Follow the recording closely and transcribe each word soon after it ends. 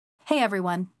Hey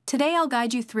everyone, today I'll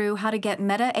guide you through how to get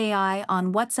Meta AI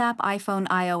on WhatsApp iPhone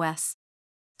iOS.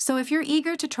 So if you're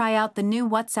eager to try out the new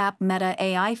WhatsApp Meta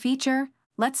AI feature,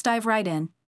 let's dive right in.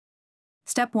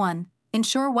 Step 1.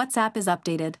 Ensure WhatsApp is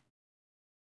updated.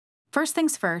 First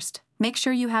things first, make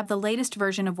sure you have the latest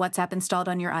version of WhatsApp installed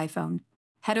on your iPhone.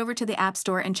 Head over to the App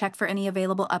Store and check for any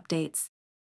available updates.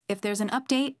 If there's an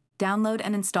update, download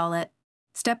and install it.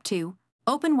 Step 2.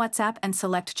 Open WhatsApp and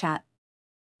select Chat.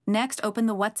 Next, open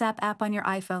the WhatsApp app on your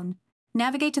iPhone.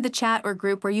 Navigate to the chat or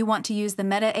group where you want to use the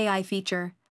Meta AI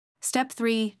feature. Step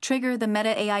 3. Trigger the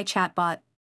Meta AI chatbot.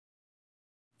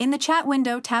 In the chat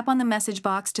window, tap on the message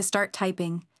box to start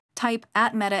typing. Type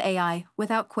 @Meta AI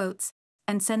without quotes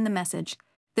and send the message.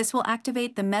 This will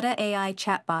activate the Meta AI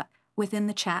chatbot within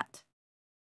the chat.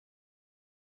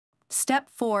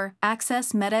 Step 4.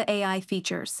 Access Meta AI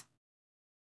features.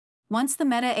 Once the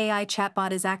Meta AI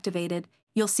chatbot is activated,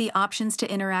 you'll see options to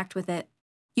interact with it.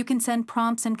 You can send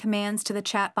prompts and commands to the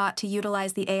chatbot to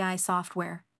utilize the AI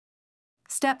software.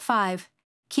 Step 5.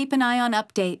 Keep an eye on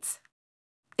updates.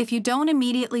 If you don't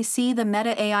immediately see the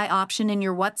Meta AI option in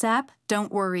your WhatsApp,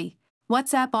 don't worry.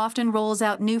 WhatsApp often rolls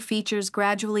out new features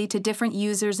gradually to different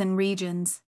users and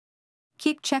regions.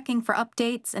 Keep checking for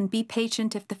updates and be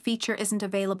patient if the feature isn't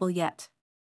available yet.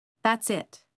 That's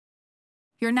it.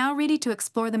 You're now ready to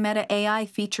explore the Meta AI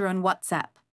feature on WhatsApp.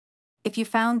 If you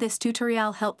found this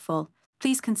tutorial helpful,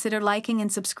 please consider liking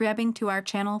and subscribing to our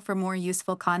channel for more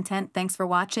useful content. Thanks for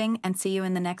watching and see you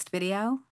in the next video.